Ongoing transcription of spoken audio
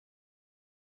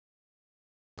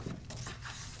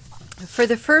For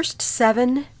the first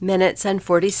 7 minutes and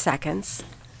 40 seconds,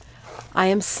 I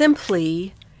am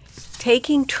simply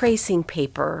taking tracing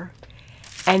paper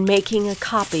and making a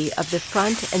copy of the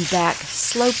front and back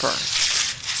sloper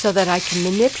so that I can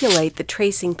manipulate the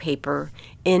tracing paper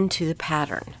into the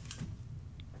pattern.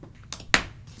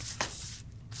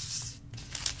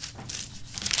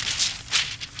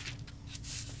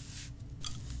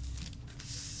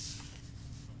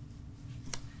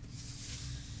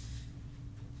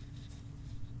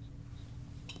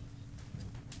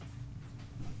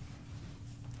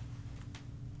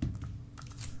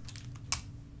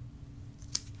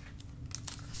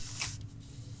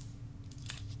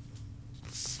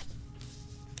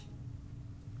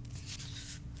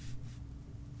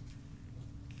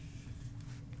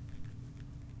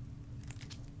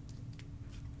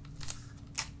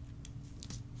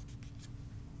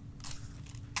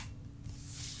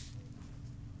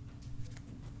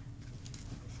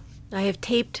 I have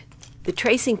taped the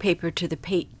tracing paper to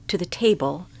the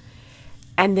table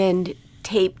and then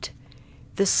taped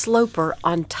the sloper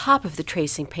on top of the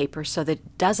tracing paper so that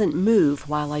it doesn't move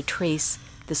while I trace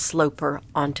the sloper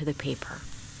onto the paper.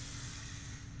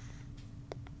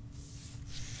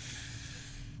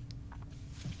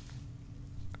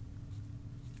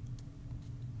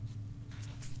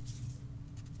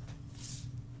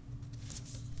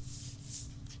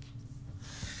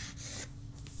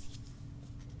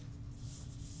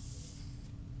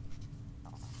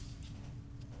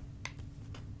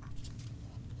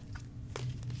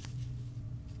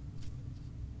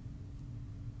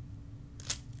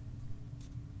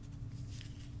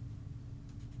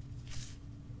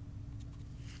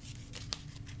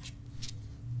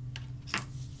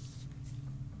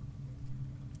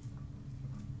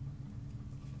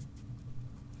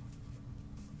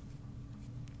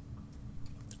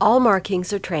 All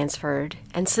markings are transferred,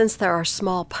 and since there are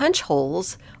small punch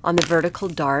holes on the vertical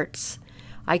darts,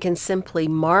 I can simply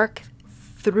mark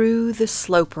through the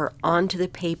sloper onto the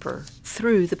paper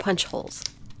through the punch holes.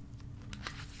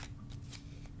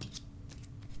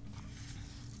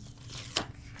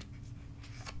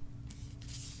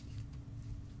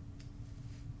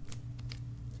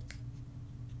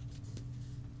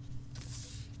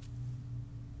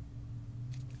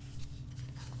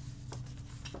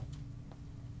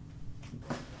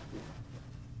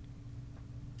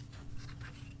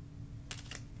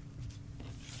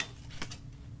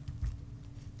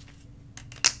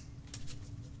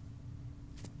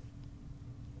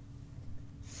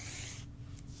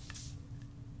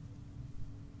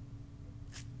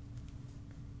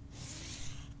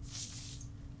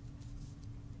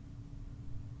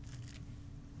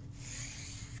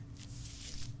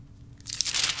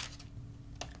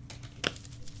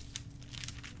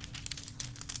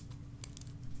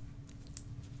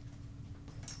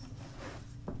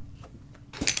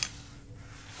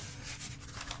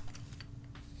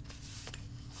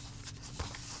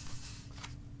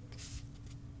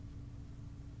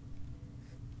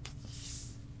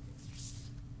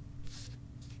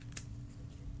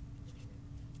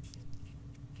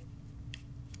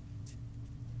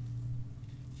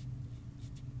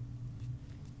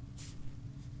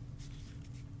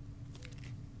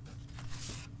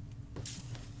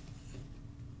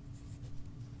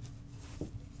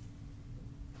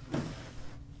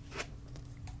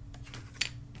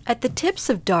 At the tips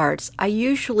of darts, I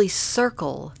usually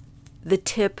circle the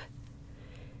tip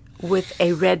with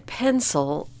a red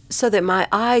pencil so that my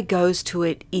eye goes to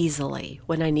it easily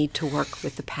when I need to work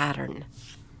with the pattern.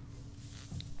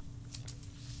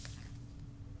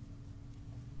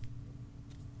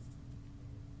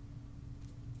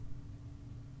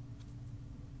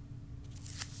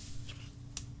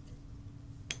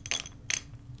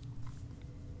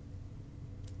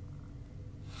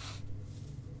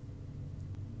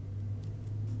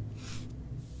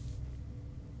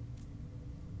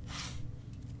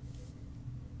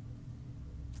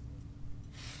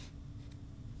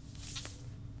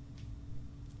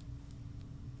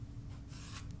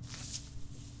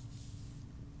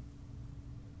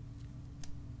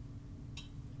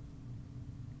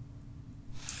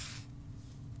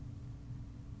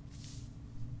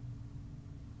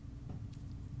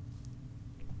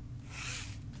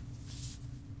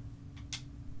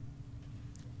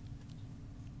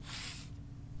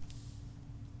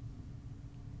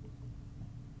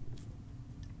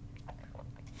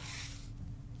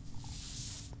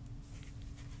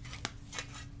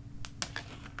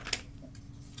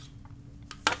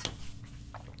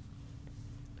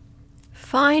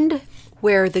 Find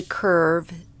where the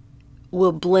curve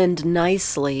will blend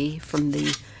nicely from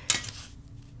the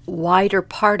wider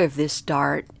part of this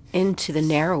dart into the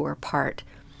narrower part.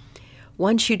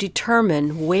 Once you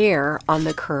determine where on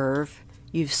the curve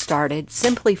you've started,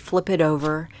 simply flip it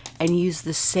over and use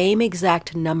the same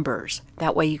exact numbers.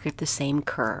 That way you get the same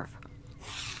curve.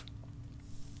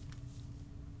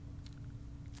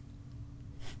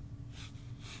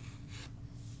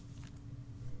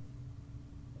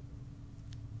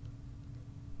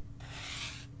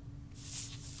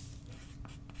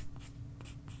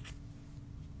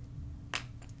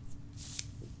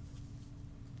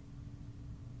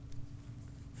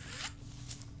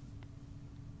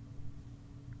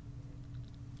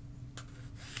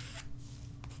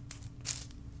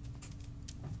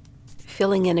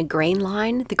 Filling in a grain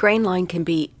line. The grain line can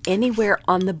be anywhere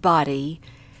on the body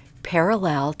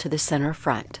parallel to the center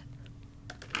front.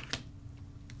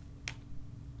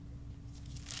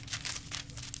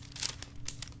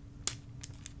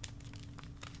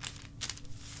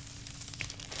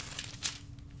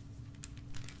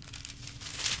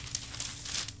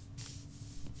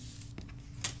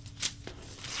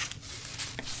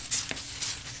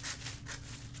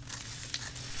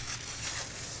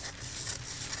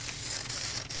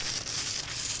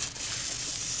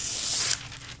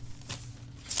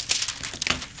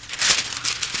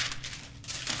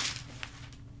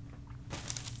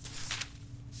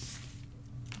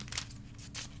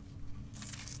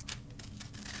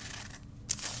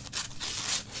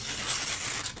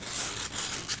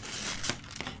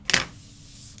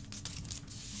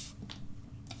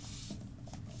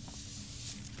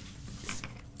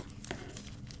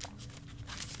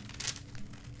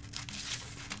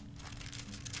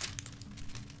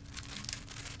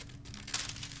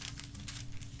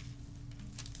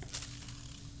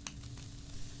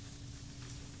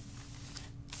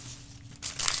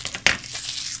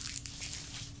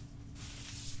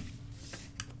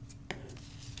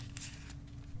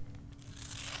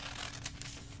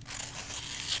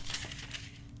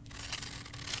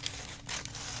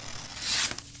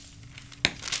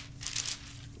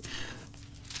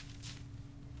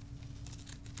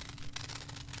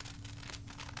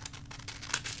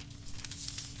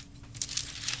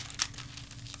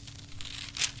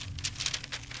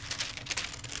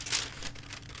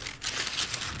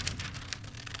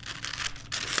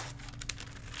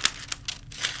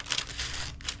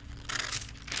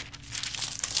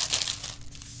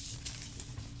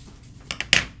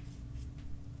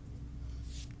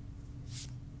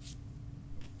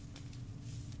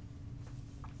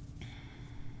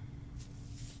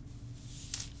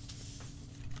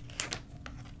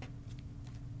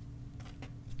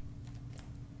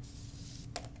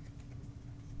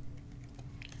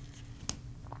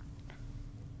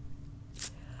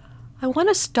 I want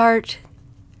to start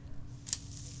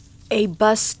a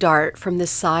bust dart from the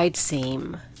side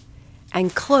seam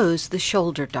and close the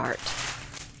shoulder dart.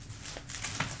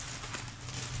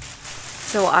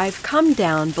 So I've come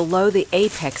down below the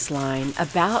apex line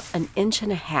about 1.5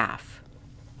 inches.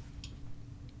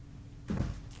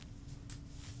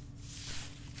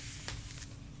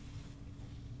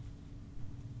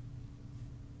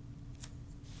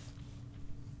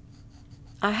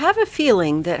 I have a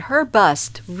feeling that her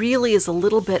bust really is a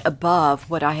little bit above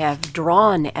what I have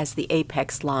drawn as the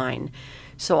apex line.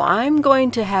 So I'm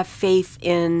going to have faith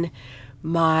in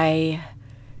my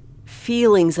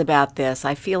feelings about this.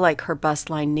 I feel like her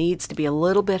bust line needs to be a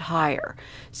little bit higher.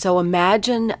 So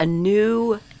imagine a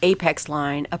new apex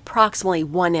line approximately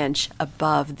 1 inch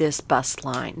above this bust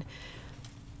line.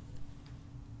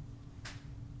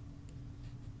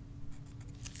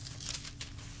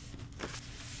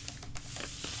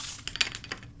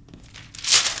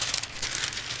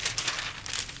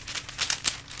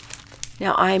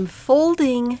 Now I'm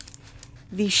folding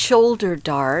the shoulder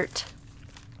dart.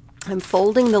 I'm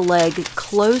folding the leg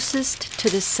closest to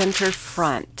the center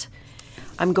front.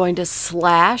 I'm going to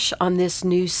slash on this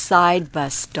new side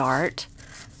bust dart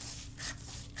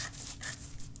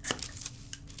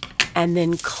and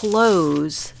then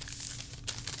close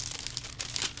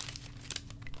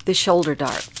the shoulder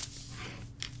dart.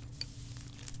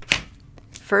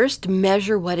 First,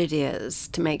 measure what it is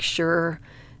to make sure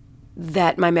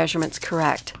that my measurement's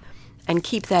correct, and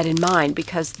keep that in mind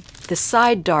because the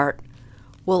side dart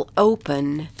will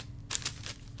open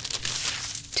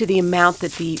to the amount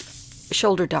that the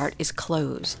shoulder dart is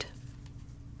closed.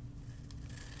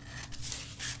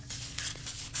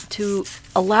 To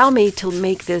allow me to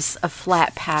make this a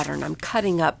flat pattern, I'm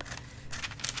cutting up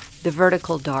the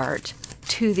vertical dart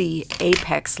to the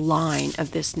apex line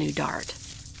of this new dart.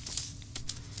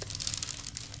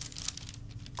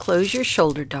 Close your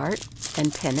shoulder dart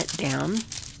and pin it down.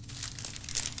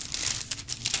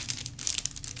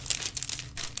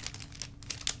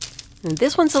 And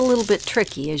this one's a little bit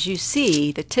tricky. As you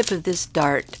see, the tip of this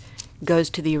dart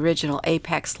goes to the original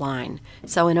apex line.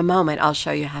 So in a moment I'll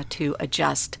show you how to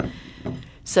adjust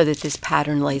so that this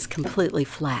pattern lays completely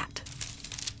flat.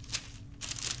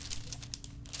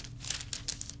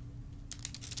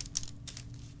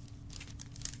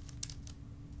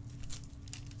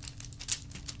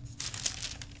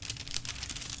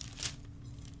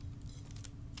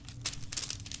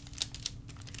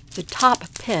 The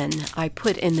top pin I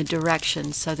put in the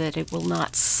direction so that it will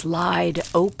not slide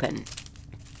open.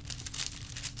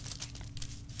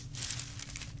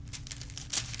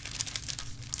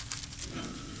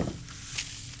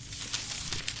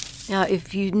 Now,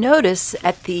 if you notice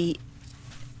at the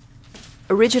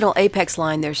original apex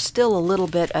line, there's still a little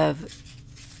bit of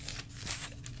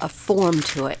a form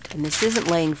to it, and this isn't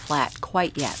laying flat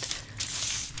quite yet.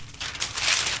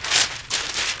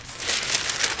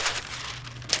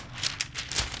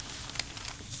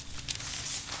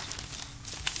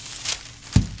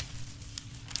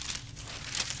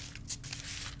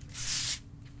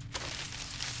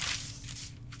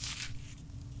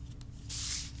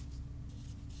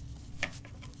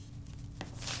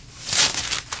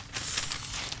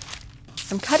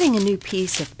 I'm cutting a new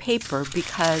piece of paper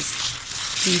because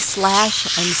the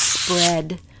slash and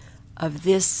spread of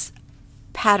this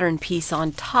pattern piece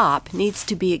on top needs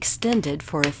to be extended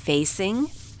for a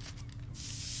facing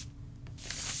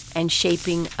and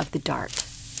shaping of the dart.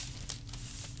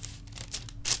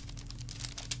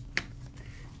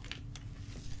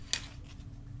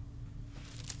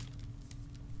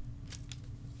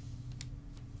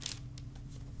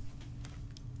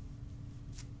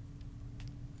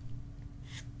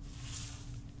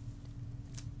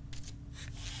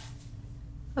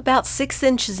 About 6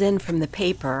 inches in from the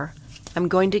paper, I'm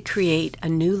going to create a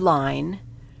new line .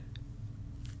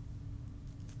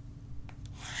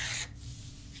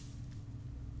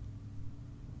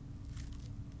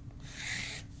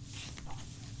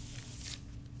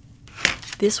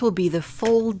 This will be the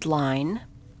fold line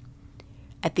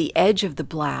at the edge of the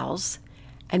blouse,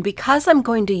 and because I'm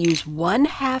going to use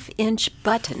 1/2 inch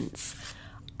buttons,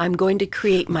 I'm going to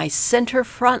create my center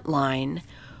front line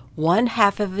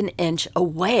 1/2 of an inch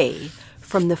away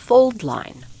from the fold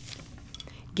line,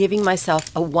 giving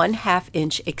myself a 1/2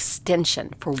 inch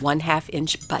extension for 1/2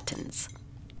 inch buttons.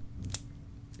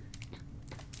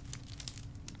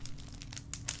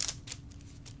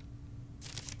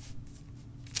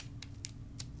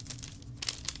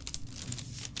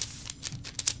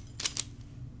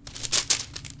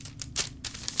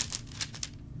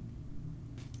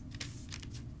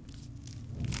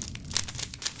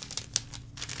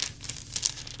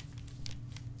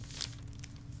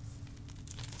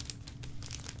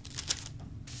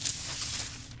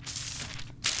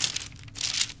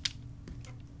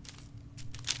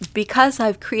 Because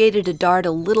I've created a dart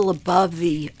a little above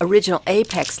the original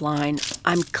apex line,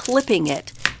 I'm clipping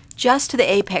it just to the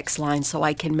apex line so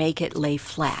I can make it lay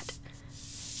flat.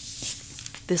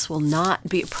 This will not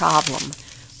be a problem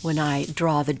when I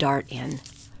draw the dart in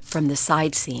from the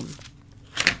side seam.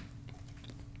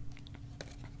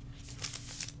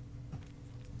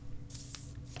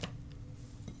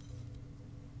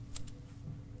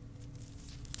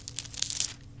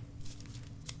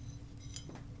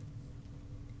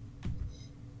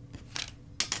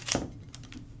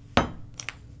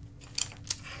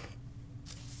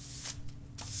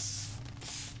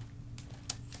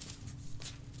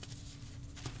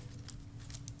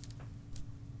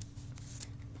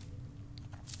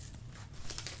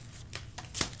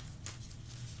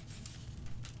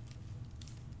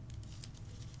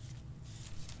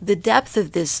 The depth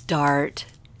of this dart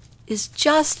is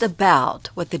just about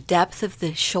what the depth of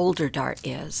the shoulder dart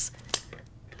is.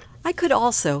 I could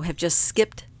also have just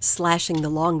skipped slashing the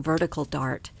long vertical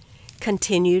dart,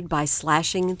 continued by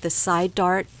slashing the side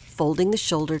dart, folding the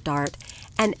shoulder dart,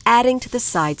 and adding to the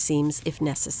side seams if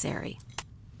necessary.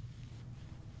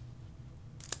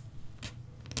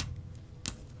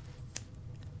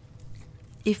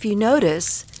 If you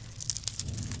notice,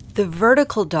 the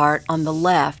vertical dart on the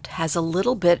left has a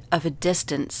little bit of a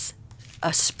distance,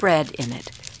 a spread in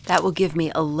it. That will give me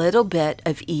a little bit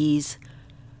of ease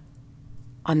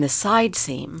on the side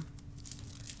seam.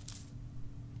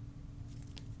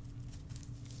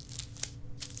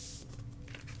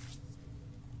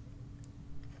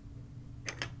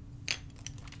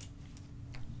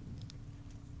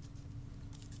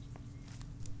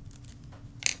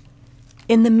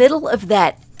 In the middle of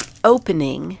that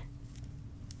opening,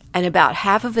 and about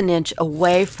 1/2 of an inch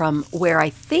away from where I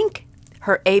think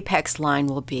her apex line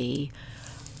will be,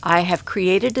 I have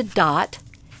created a dot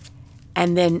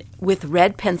and then with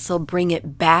red pencil bring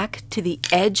it back to the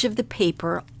edge of the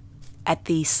paper at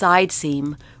the side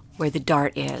seam where the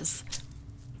dart is.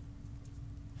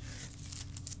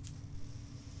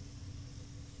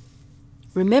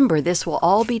 Remember, this will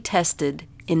all be tested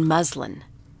in muslin.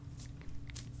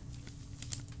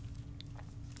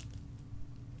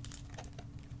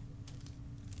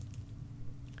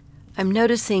 I'm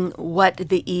noticing what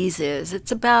the ease is.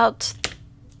 It's about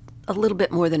a little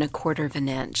bit more than 1/4 of an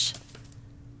inch.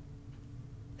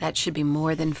 That should be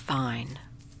more than fine.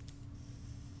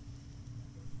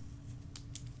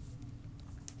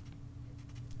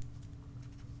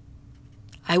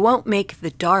 I won't make the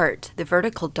dart, the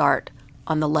vertical dart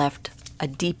on the left, a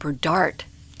deeper dart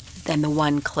than the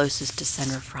one closest to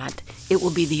center front. It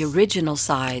will be the original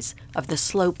size of the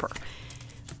sloper,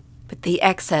 but the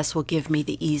excess will give me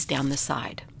the ease down the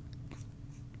side.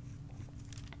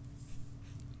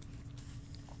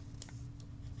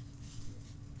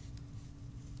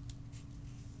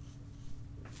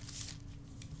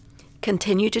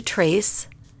 Continue to trace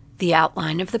the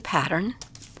outline of the pattern.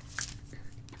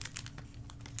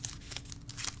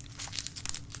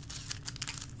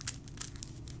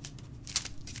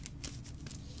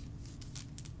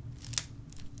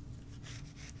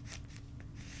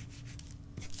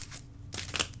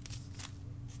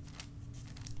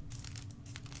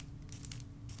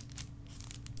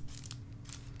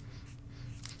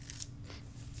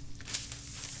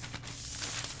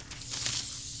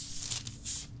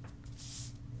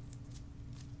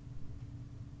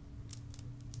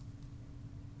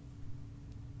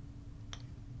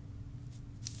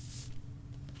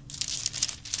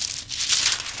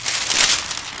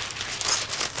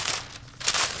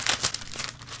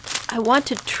 I want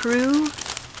to true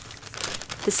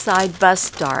the side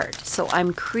bust dart, so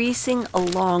I'm creasing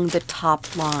along the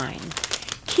top line.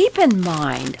 Keep in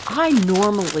mind, I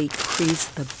normally crease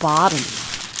the bottom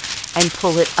and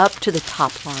pull it up to the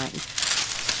top line.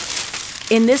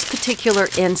 In this particular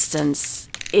instance,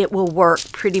 it will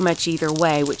work pretty much either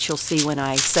way, which you'll see when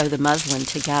I sew the muslin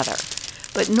together.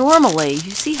 But normally,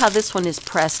 you see how this one is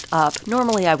pressed up?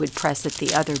 Normally I would press it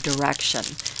the other direction,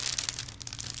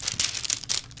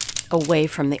 away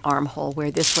from the armhole,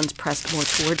 where this one's pressed more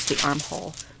towards the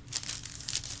armhole.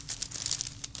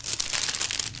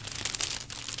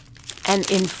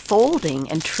 And in folding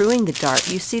and truing the dart,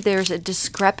 you see there's a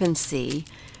discrepancy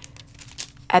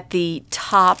at the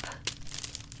top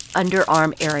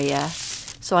underarm area.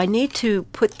 So I need to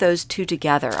put those two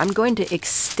together. I'm going to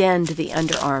extend the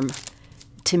underarm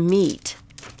to meet.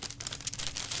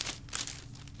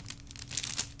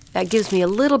 That gives me a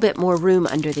little bit more room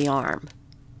under the arm.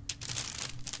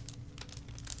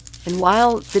 And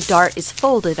while the dart is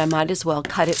folded, I might as well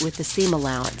cut it with the seam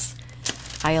allowance.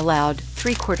 I allowed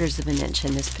 3/4 of an inch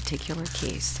in this particular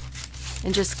case.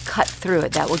 And just cut through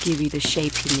it. That will give you the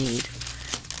shape you need.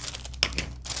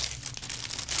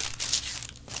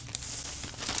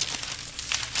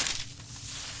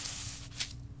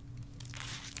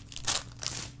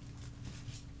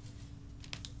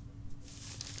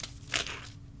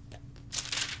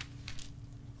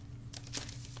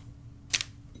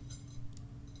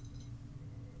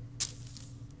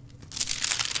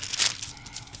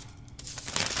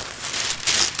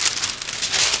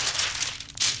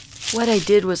 What I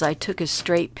did was I took a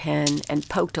straight pin and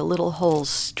poked a little hole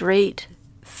straight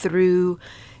through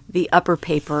the upper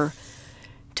paper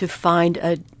to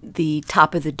find the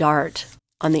top of the dart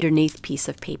on the underneath piece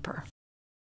of paper.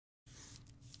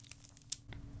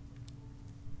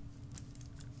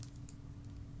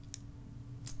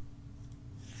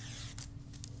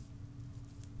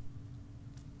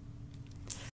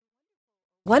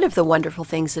 One of the wonderful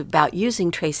things about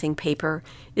using tracing paper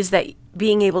is that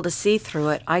being able to see through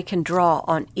it, I can draw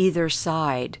on either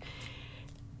side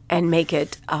and make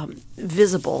it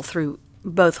visible through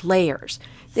both layers.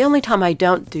 The only time I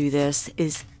don't do this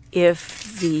is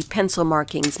if the pencil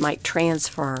markings might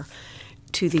transfer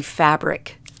to the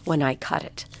fabric when I cut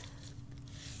it.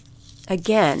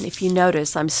 Again, if you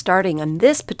notice, I'm starting on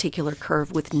this particular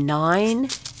curve with 9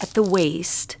 at the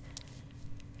waist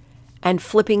and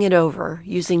flipping it over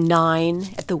using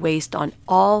 9 at the waist on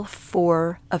all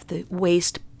 4 of the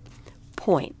waist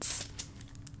points.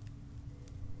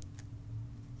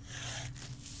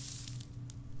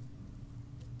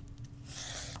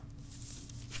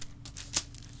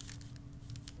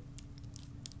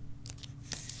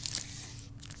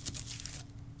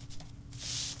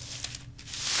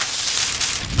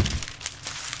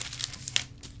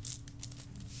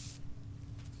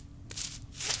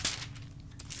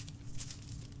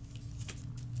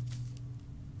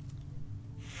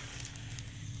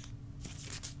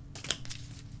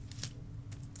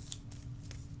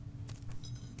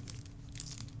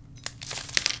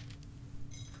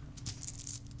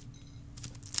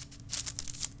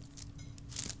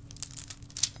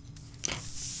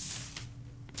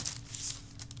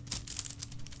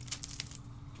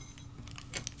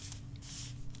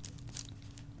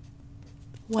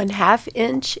 1/2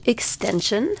 inch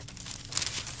extension,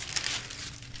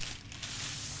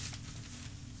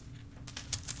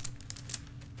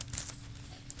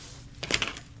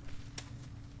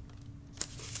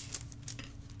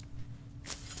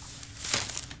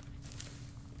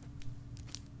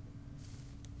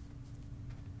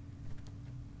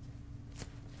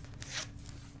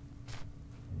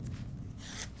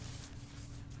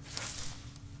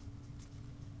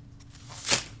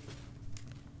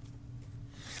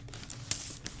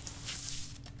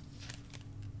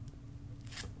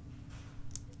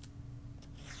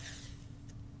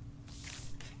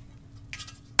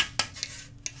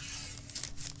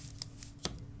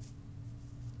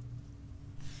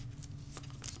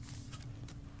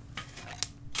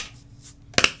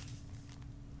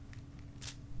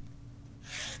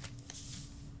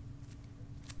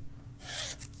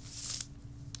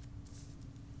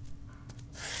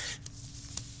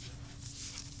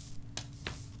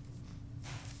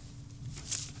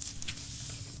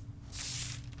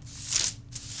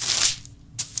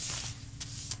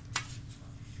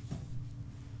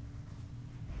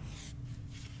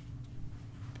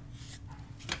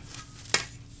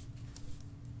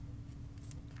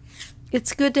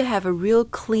 it's good to have a real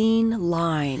clean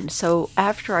line. So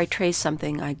after I trace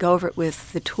something, I go over it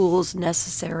with the tools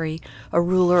necessary, a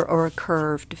ruler or a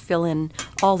curve, to fill in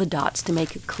all the dots to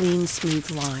make a clean,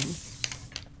 smooth line.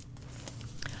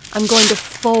 I'm going to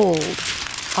fold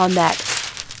on that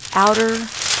outer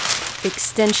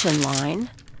extension line.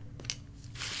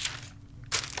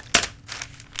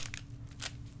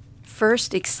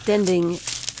 First extending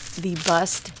the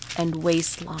bust and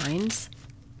waist lines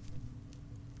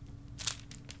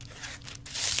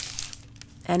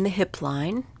and the hip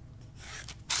line.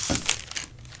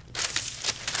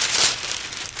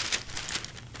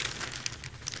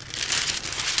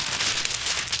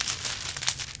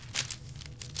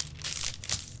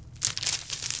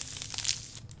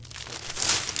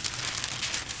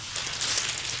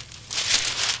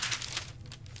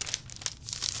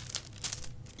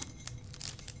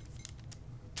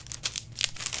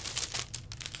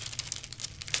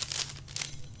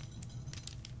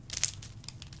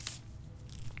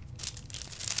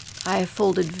 I have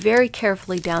folded very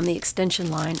carefully down the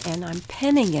extension line, and I'm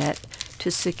pinning it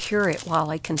to secure it while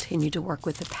I continue to work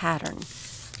with the pattern.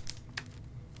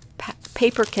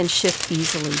 Paper can shift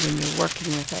easily when you're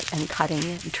working with it and cutting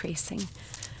it and tracing.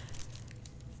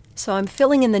 So I'm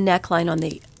filling in the neckline on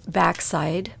the back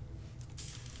side.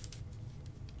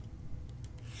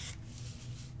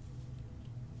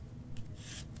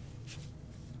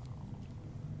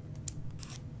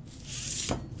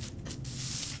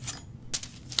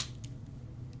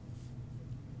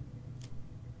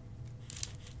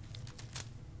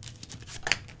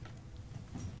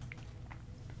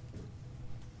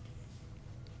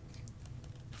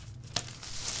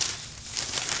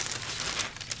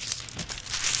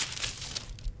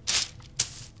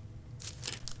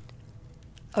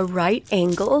 A right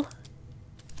angle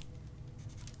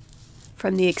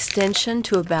from the extension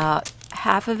to about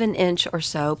 1/2 inch or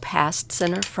so past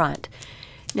center front.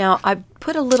 Now I've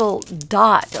put a little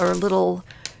dot or a little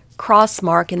cross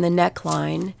mark in the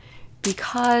neckline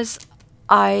because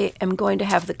I am going to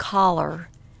have the collar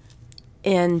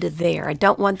end there. I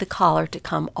don't want the collar to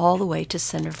come all the way to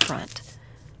center front.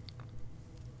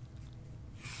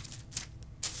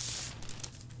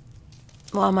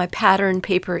 While my pattern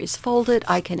paper is folded,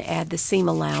 I can add the seam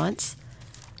allowance.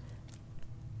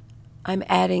 I'm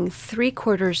adding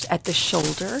 3/4 at the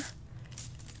shoulder,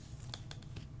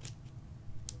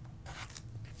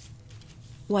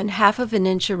 1/2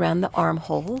 inch around the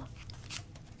armhole,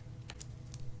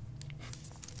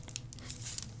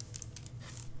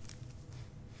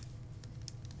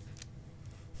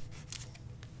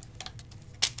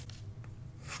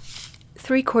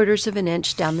 three-quarters of an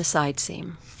inch down the side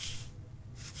seam.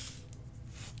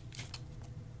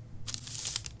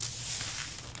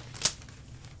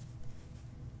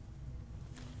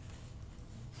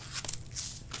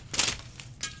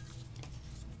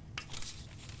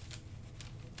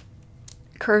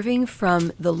 Curving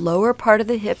from the lower part of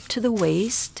the hip to the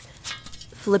waist,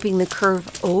 flipping the curve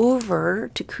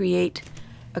over to create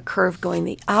a curve going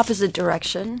the opposite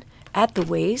direction at the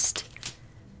waist,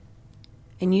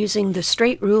 and using the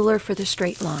straight ruler for the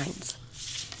straight lines.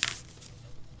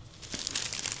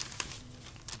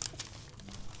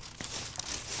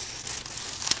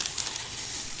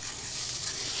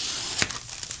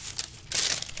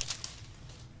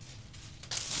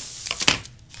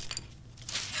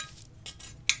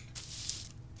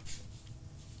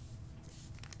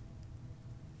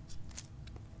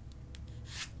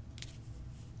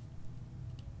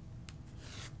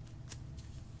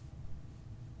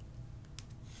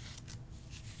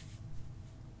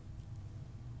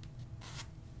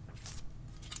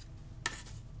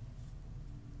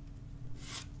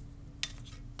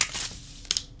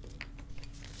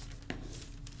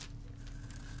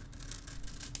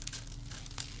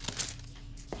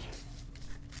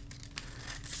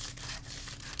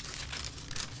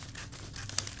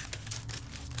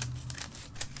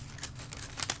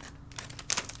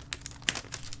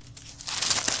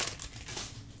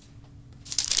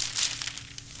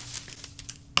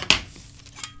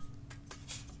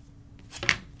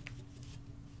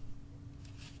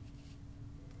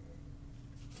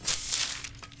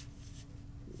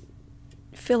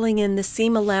 filling in the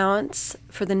seam allowance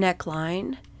for the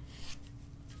neckline.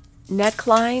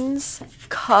 Necklines,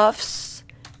 cuffs,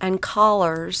 and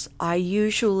collars I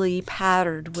usually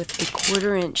patterned with a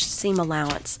 1/4 inch seam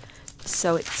allowance,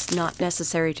 so it's not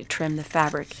necessary to trim the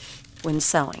fabric when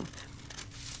sewing.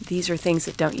 These are things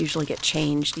that don't usually get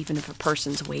changed even if a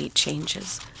person's weight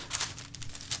changes.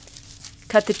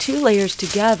 Cut the 2 layers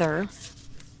together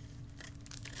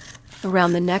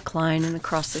around the neckline and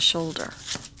across the shoulder.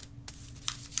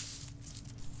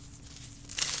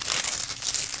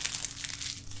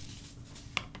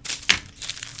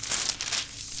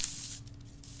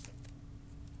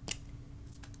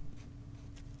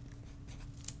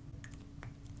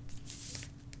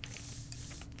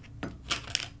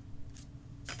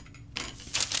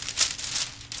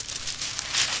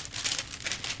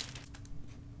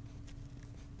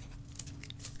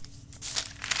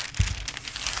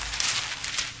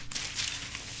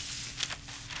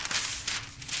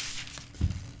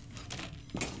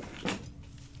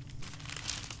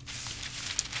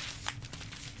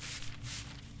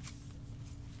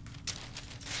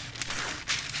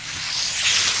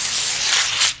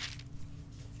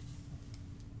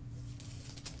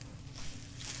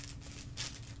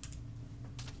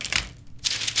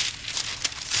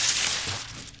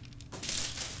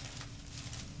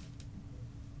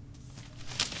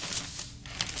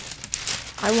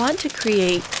 I want to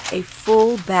create a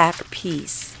full back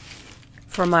piece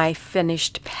for my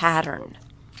finished pattern.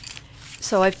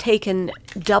 So I've taken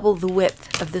double the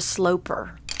width of the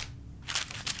sloper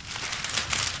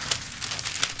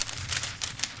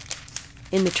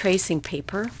in the tracing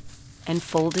paper and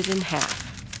folded in half.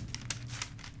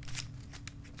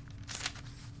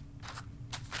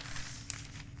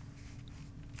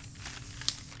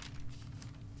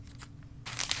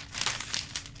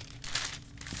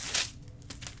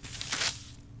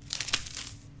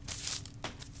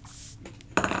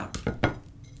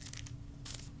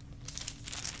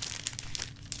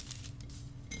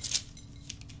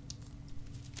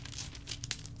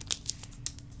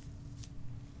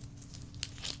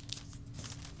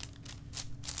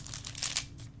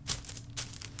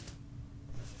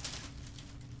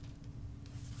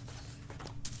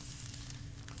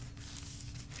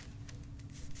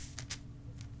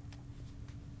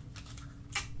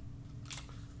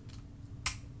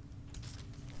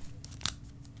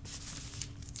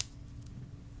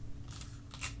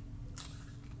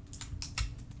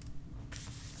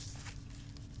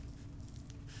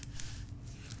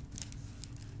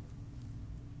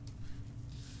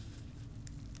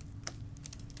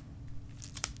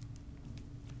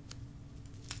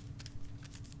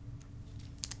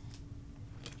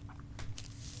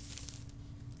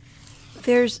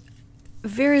 There's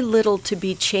very little to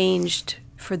be changed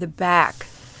for the back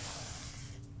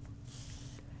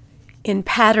in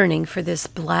patterning for this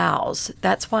blouse.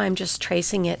 That's why I'm just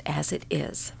tracing it as it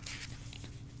is.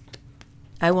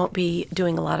 I won't be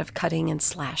doing a lot of cutting and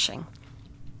slashing.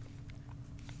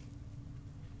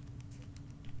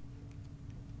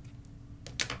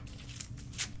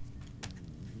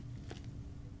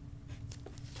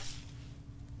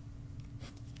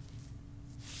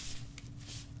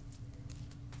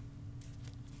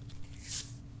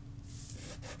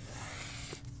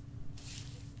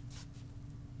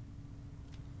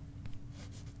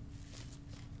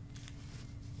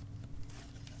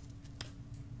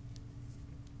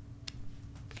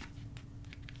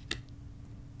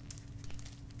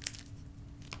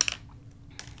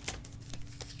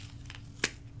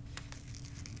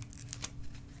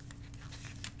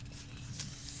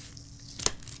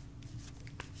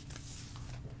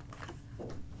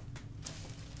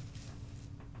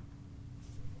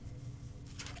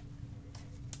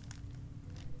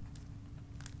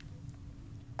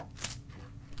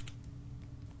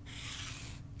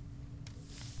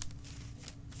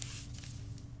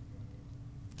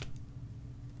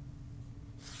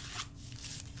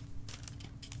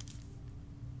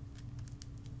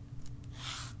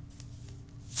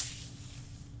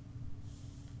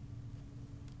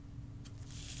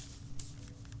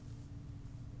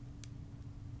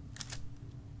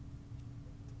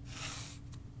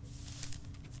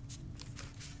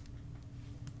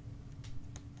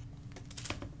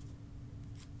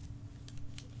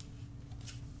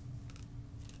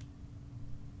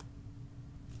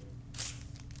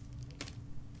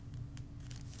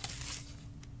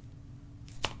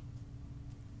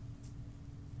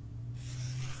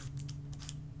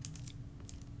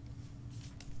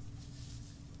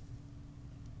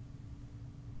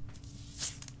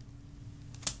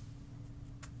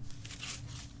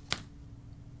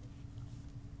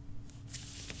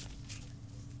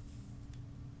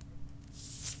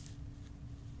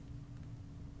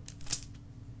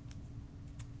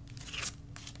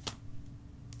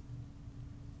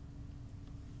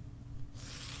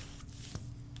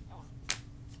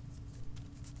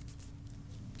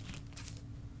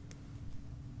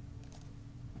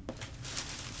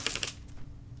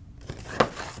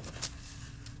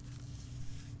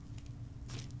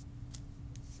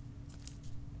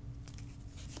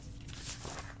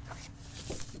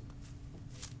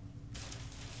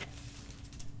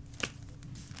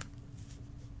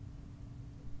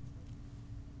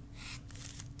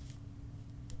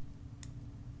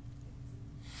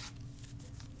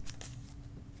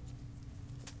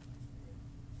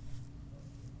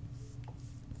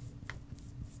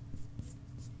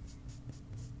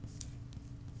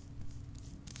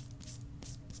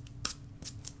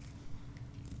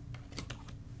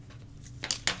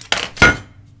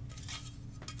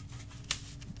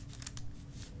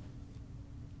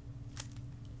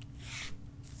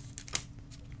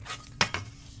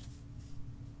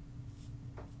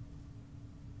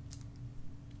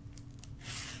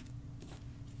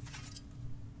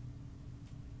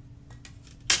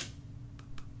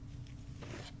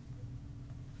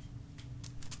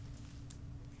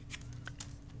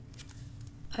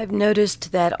 I've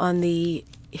noticed that on the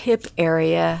hip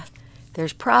area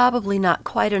there's probably not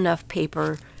quite enough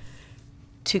paper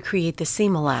to create the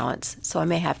seam allowance, so I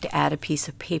may have to add a piece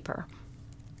of paper.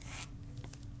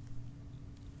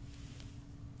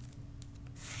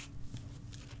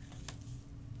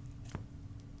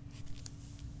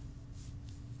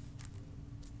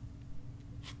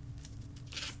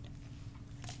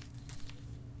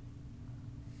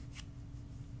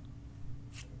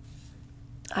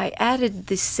 I added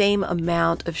the same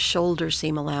amount of shoulder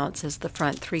seam allowance as the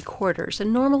front 3/4,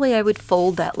 and normally I would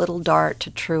fold that little dart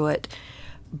to true it,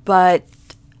 but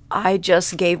I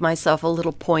just gave myself a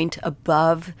little point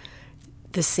above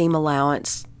the seam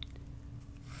allowance.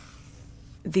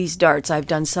 These darts I've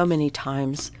done so many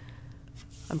times,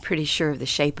 I'm pretty sure of the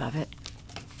shape of it.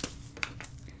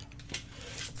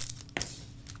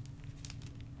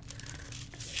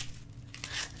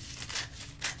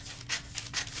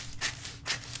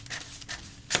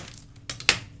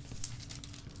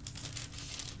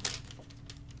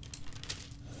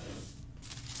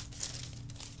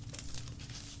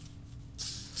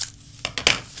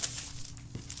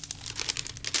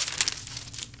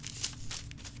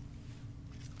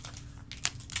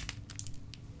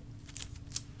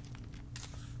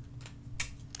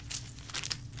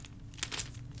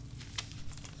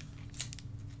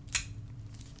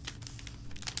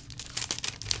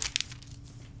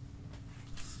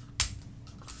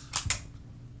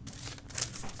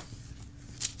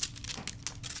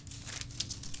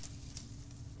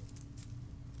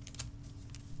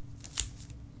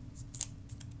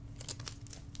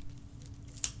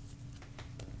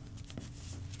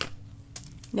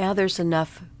 Now there's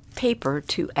enough paper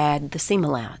to add the seam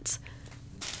allowance.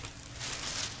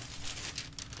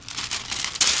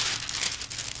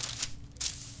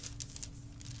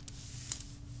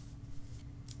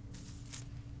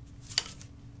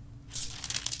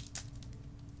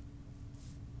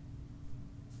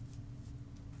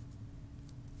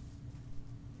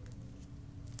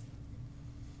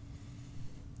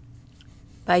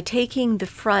 By taking the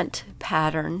front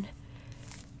pattern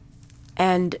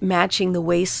and matching the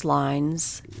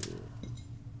waistlines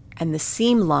and the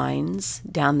seam lines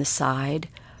down the side,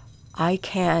 I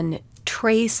can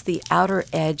trace the outer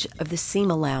edge of the seam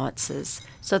allowances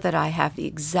so that I have the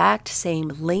exact same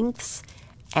lengths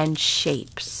and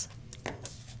shapes.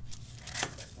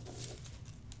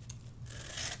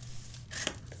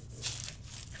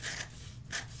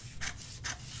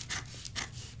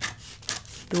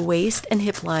 The waist and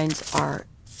hip lines are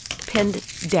pinned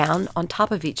down on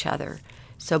top of each other.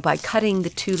 So by cutting the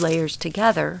 2 layers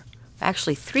together,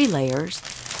 actually 3 layers,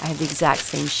 I have the exact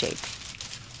same shape.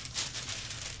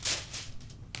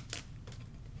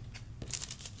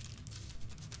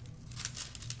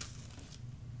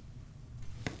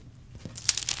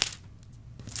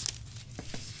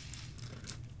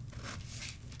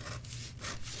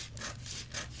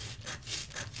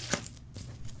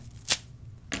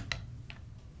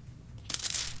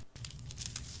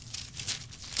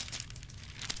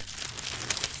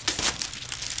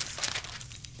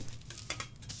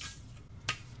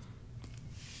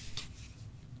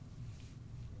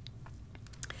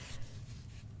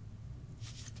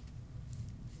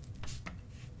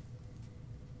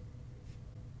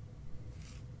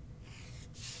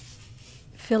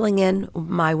 Filling in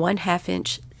my 1/2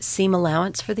 inch seam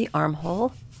allowance for the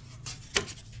armhole.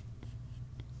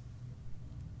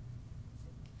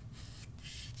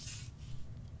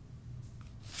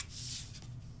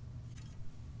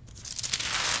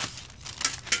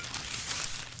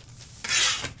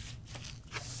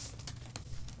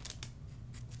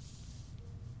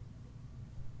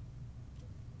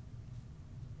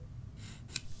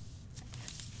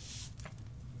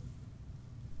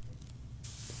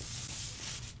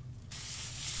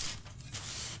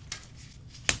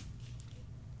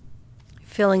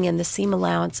 Filling in the seam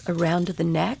allowance around the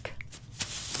neck.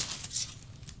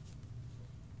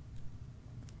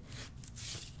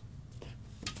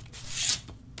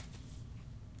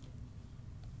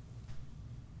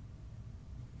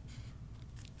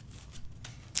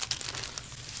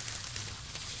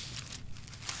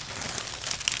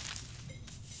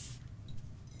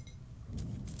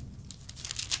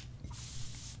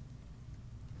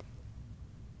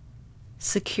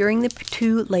 Securing the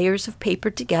 2 layers of paper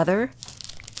together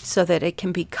so that it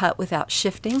can be cut without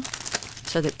shifting,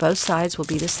 so that both sides will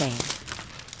be the same.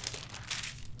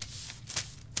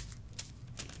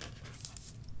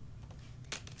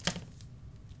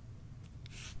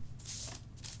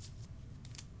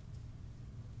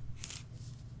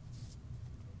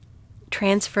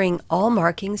 Transferring all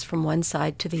markings from one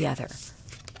side to the other.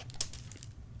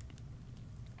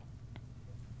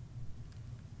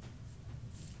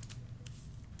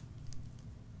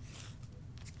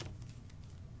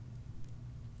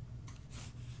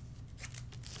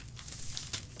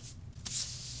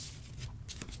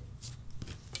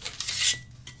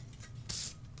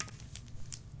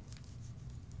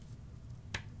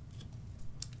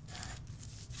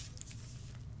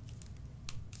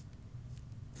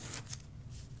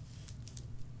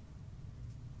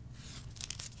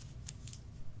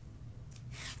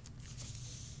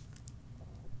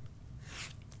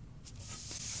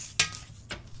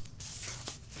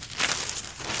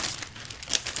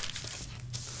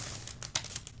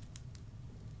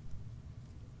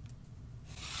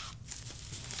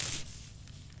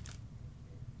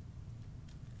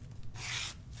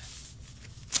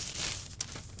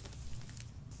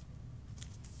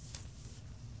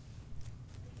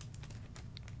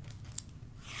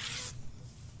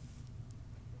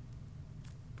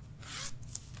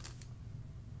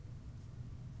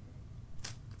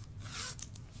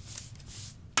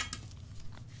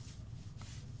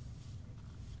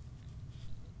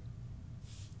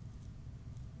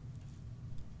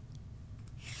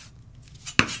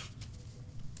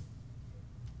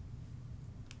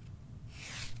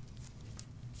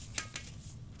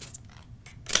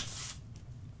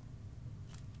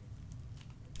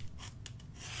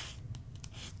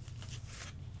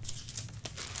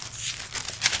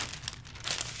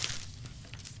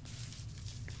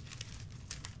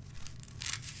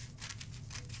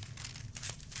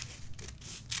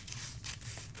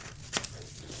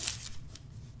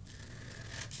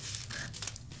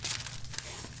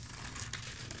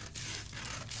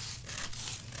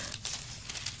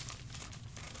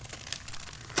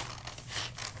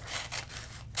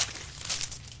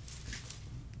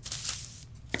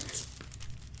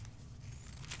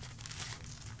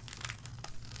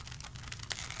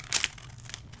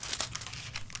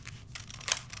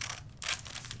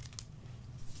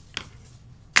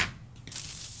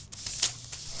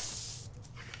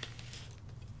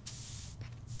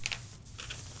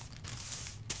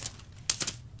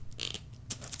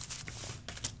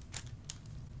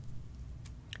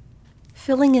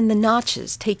 filling in the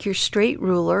notches, take your straight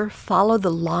ruler, follow the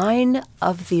line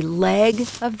of the leg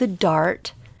of the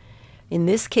dart, in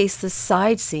this case the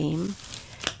side seam,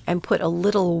 and put a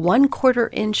little 1/4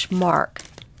 inch mark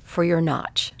for your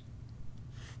notch.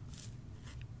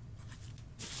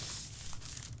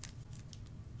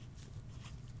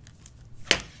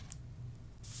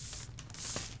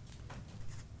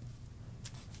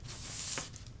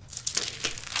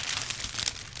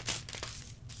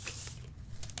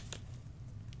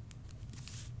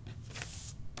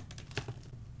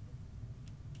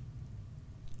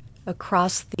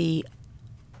 Across the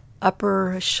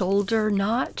upper shoulder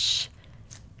notch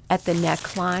at the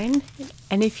neckline,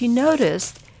 and if you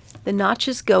notice, the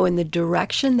notches go in the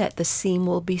direction that the seam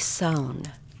will be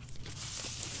sewn.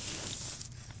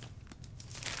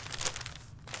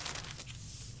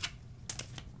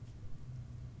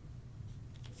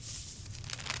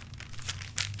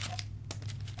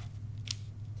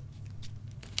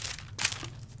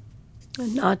 A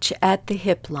notch at the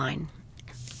hip line.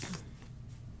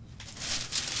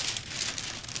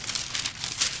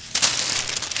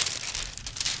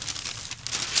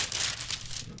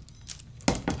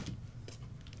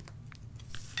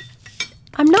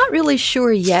 I'm not really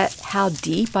sure yet how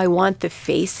deep I want the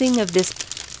facing of this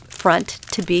front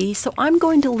to be, so I'm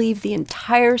going to leave the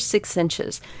entire 6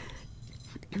 inches.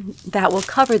 That will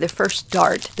cover the first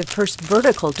dart, the first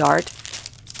vertical dart.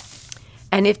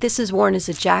 And if this is worn as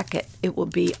a jacket, it will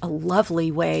be a lovely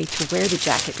way to wear the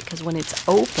jacket, because when it's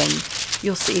open,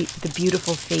 you'll see the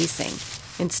beautiful facing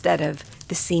instead of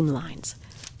the seam lines.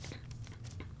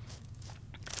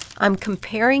 I'm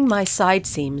comparing my side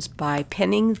seams by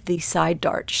pinning the side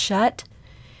dart shut,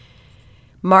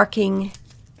 marking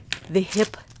the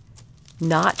hip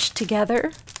notch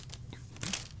together,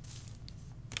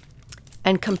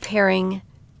 and comparing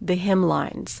the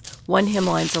hemlines. One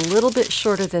hemline's a little bit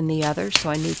shorter than the other,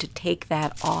 so I need to take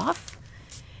that off.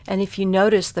 And if you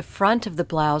notice, the front of the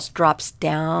blouse drops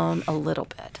down a little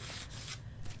bit.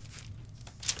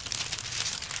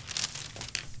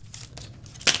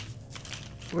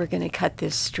 We're going to cut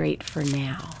this straight for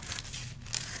now.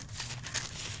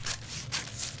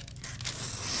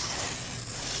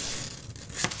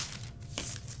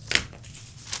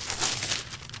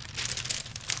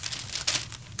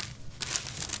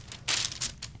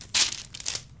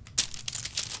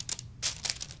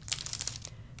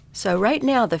 So right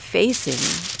now the facing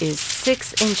is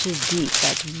 6 inches deep.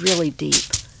 That's really deep.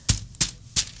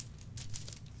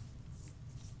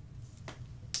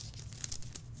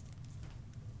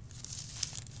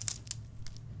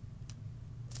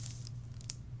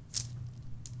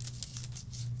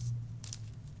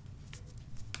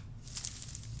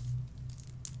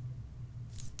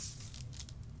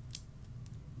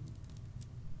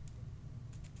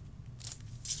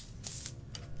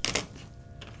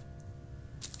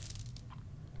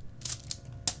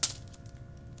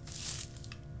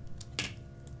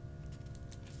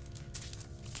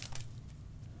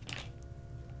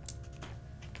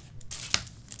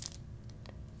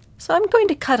 So I'm going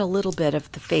to cut a little bit of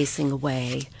the facing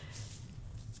away.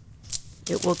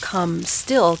 It will come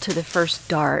still to the first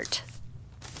dart,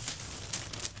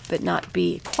 but not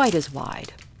be quite as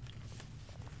wide.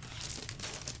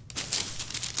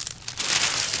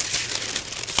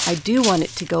 I do want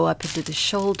it to go up into the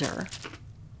shoulder.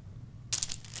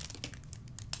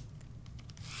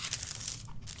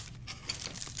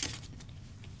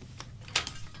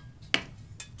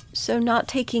 So not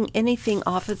taking anything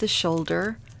off of the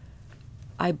shoulder,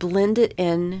 I blend it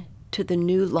in to the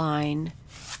new line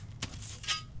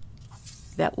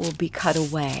that will be cut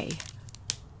away.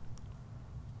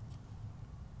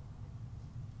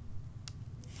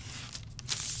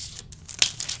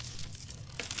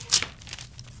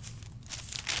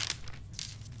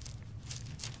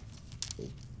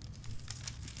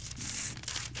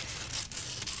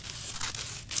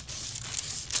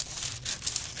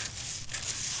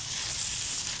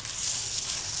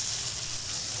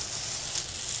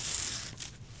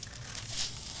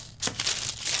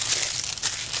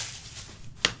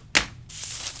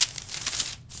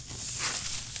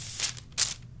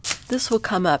 This will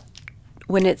come up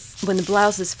when the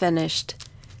blouse is finished.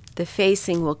 The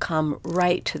facing will come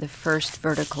right to the first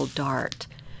vertical dart,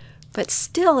 but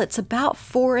still it's about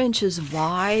 4 inches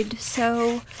wide,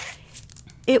 so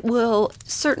it will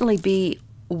certainly be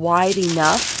wide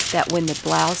enough that when the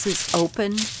blouse is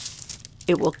open,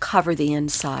 it will cover the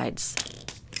insides.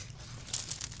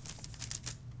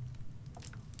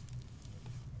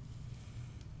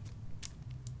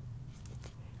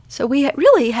 So we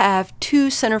really have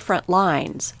two center front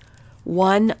lines,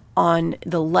 one on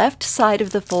the left side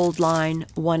of the fold line,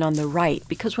 one on the right,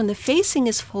 because when the facing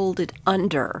is folded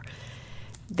under,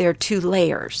 there are two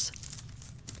layers.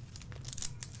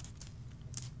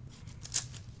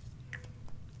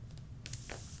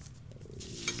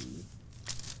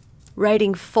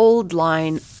 Writing fold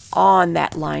line on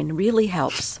that line really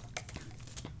helps.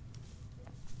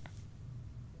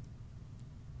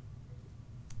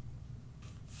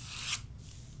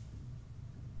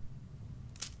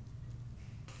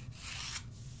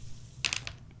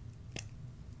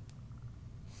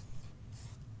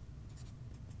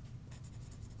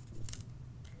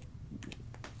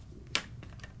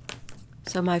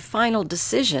 So my final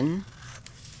decision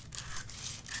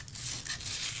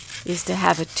is to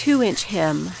have a 2-inch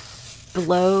hem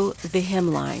below the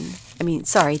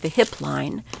the hip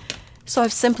line. So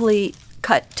I've simply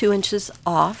cut 2 inches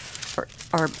off,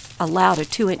 or allowed a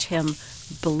 2-inch hem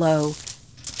below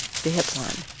the hip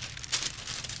line.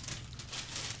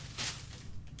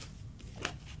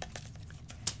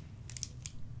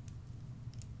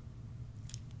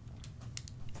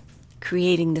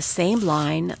 Creating the same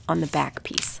line on the back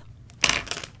piece.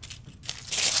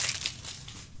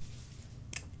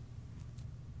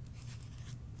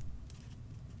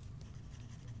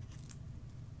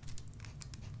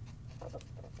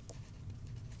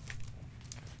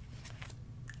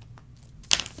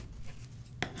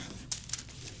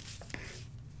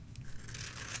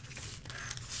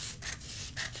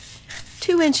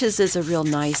 Two inches is a real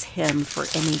nice hem for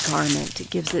any garment. It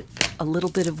gives it a little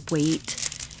bit of weight.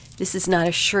 This is not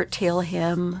a shirt tail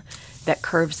hem that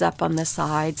curves up on the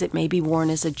sides. It may be worn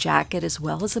as a jacket as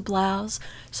well as a blouse,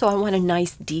 so I want a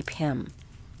nice deep hem.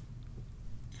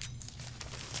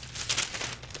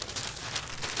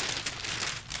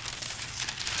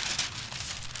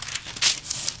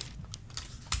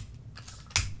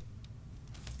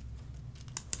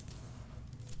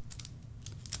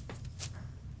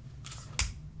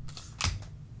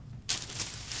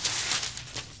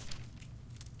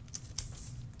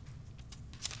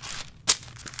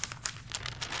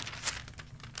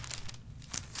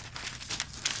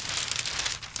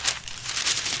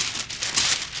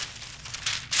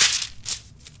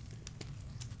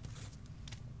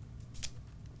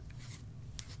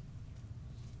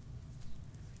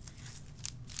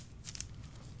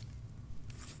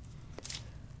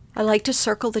 I like to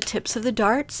circle the tips of the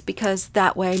darts because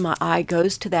that way my eye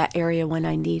goes to that area when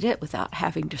I need it without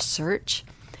having to search.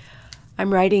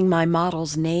 I'm writing my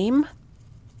model's name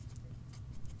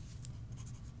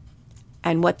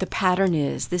and what the pattern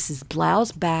is. This is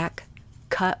blouse back,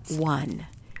 cut 1.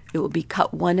 It will be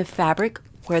cut 1 of fabric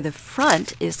where the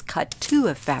front is cut 2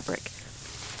 of fabric.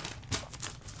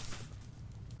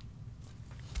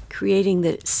 Creating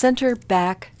the center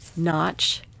back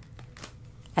notch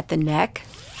at the neck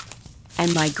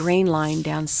and my grain line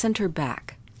down center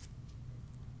back.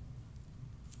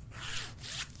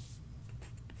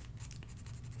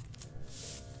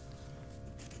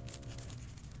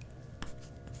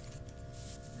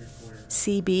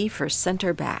 CB for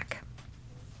center back.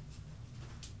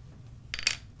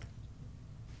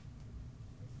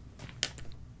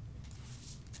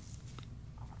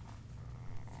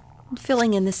 I'm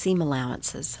filling in the seam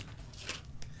allowances.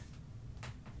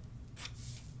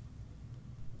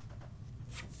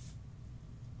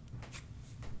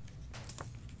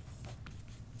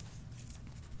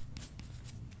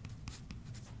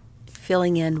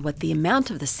 Filling in what the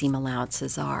amount of the seam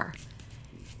allowances are.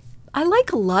 I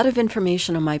like a lot of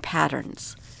information on my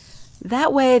patterns.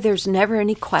 That way there's never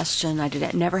any question. I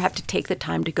never have to take the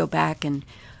time to go back and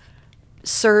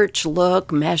search,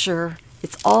 look, measure.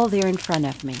 It's all there in front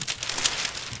of me.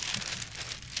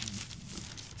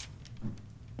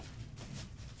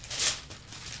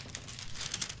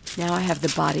 Now I have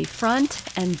the body front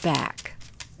and back.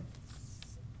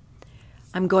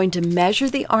 I'm going to measure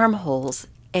the armholes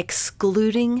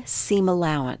excluding seam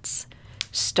allowance.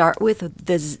 Start with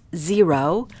the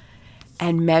 0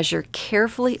 and measure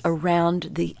carefully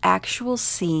around the actual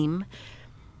seam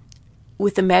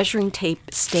with the measuring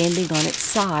tape standing on its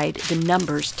side, the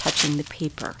numbers touching the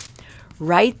paper.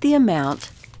 Write the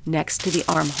amount next to the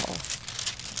armhole.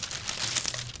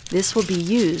 This will be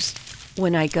used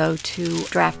when I go to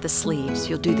draft the sleeves.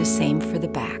 You'll do the same for the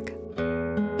back.